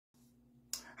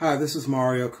Hi, this is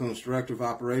Mario Kuntz, Director of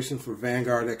Operations for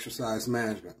Vanguard Exercise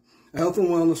Management, a health and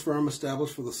wellness firm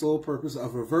established for the sole purpose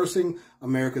of reversing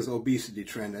America's obesity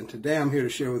trend. And today I'm here to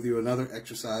share with you another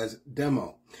exercise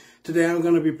demo. Today I'm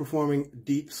going to be performing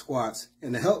deep squats,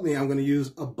 and to help me I'm going to use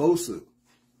a BOSU.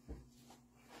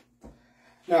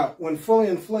 Now, when fully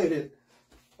inflated,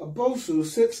 a BOSU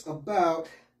sits about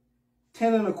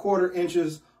 10¼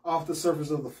 inches off the surface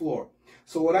of the floor.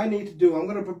 So what I need to do, I'm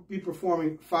going to be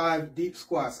performing 5 deep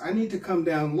squats. I need to come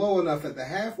down low enough at the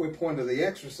halfway point of the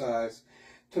exercise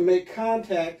to make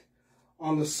contact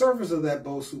on the surface of that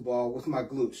BOSU ball with my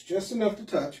glutes, just enough to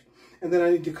touch, and then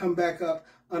I need to come back up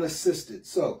unassisted.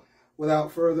 So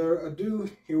without further ado,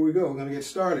 here we go. We're going to get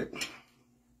started.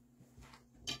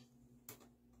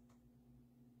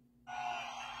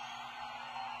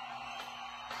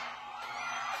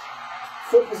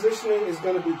 Foot positioning is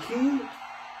going to be key.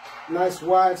 Nice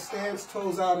wide stance,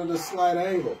 toes out at a slight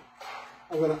angle.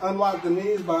 I'm going to unlock the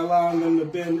knees by allowing them to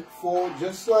bend forward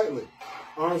just slightly.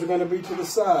 Arms are going to be to the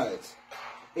sides.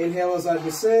 Inhale as I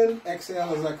descend,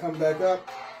 exhale as I come back up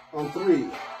on 3,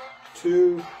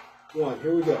 2, 1.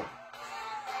 Here we go.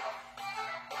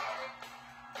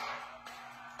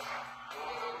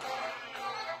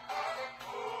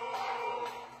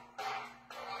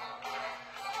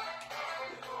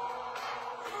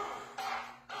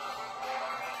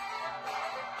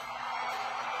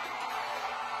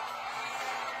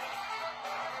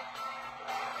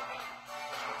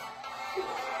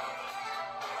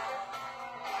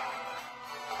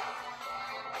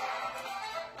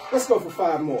 Let's go for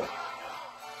 5 more.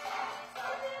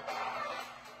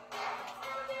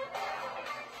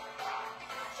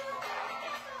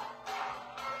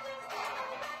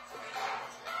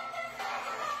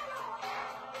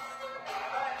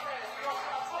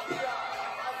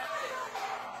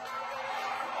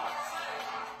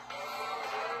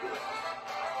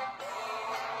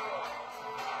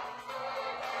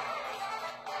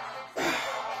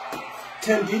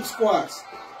 Ten deep squats.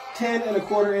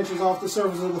 10¼ inches off the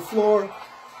surface of the floor.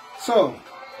 So,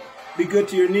 be good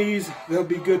to your knees, they'll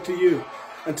be good to you.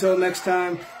 Until next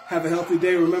time, have a healthy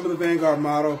day. Remember the Vanguard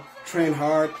motto, train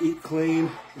hard, eat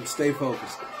clean, and stay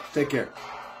focused. Take care.